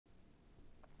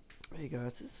Hey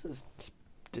guys, this is a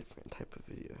different type of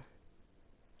video.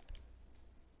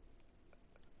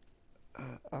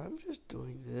 I'm just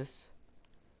doing this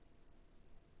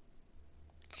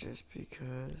just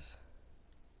because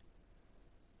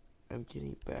I'm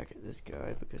getting back at this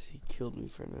guy because he killed me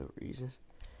for no reason.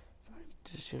 So I'm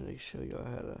just gonna show y'all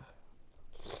how to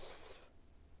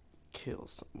kill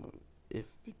someone if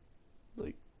you're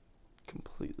like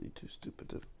completely too stupid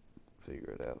to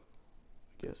figure it out,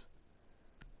 I guess.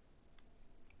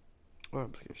 Or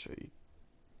I'm just gonna show you.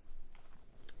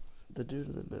 The dude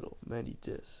in the middle, Mandy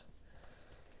Dis,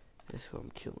 is who I'm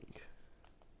killing.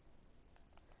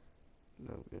 And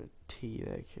I'm gonna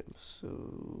teabag him so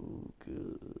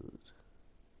good.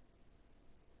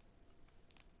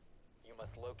 You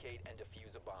must locate and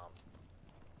defuse a bomb.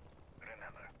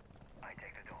 Remember, I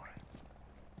take the door.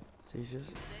 So he's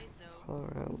just follow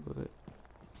around a little bit.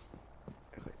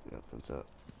 Act like nothing's up.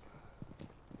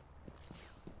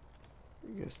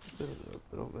 You guys step in it up,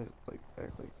 but don't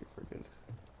act like you're freaking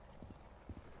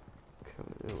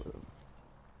coming in with him.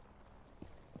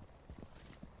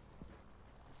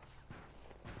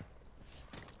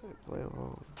 Play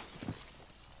along.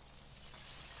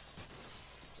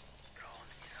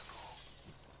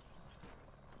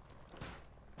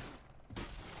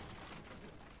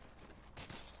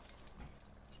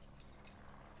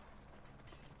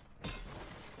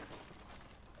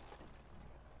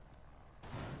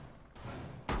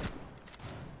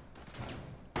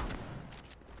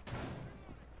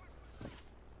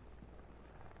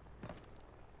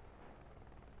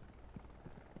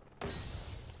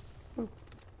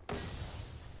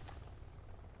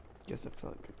 Guess I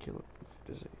felt like I killed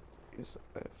him. Guess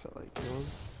I felt like killing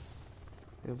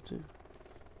him too.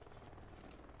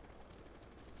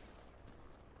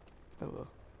 Oh well.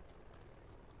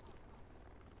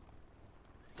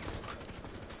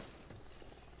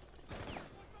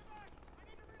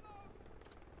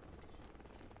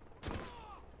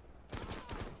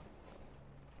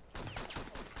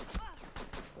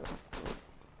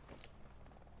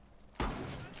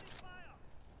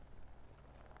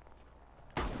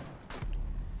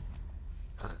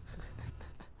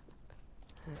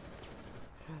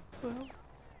 Well,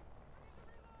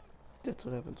 that's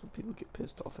what happens when people get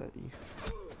pissed off at you.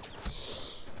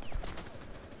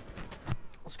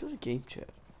 Let's go to game chat.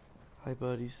 Hi,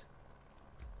 buddies.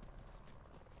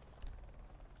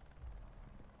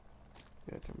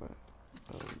 Yeah, turn my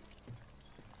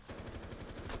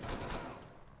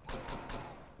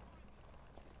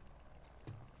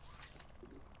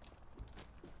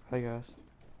Hi, guys.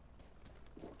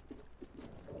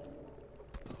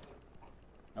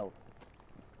 Oh.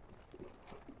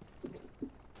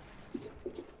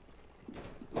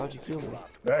 Why'd you kill me?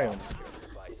 Damn.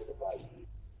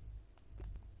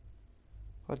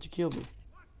 Why'd you kill me?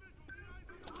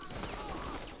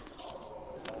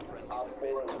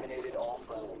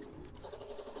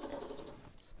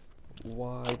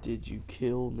 Why did you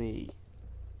kill me?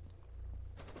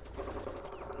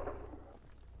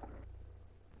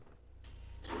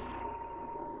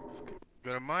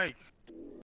 Got a mic.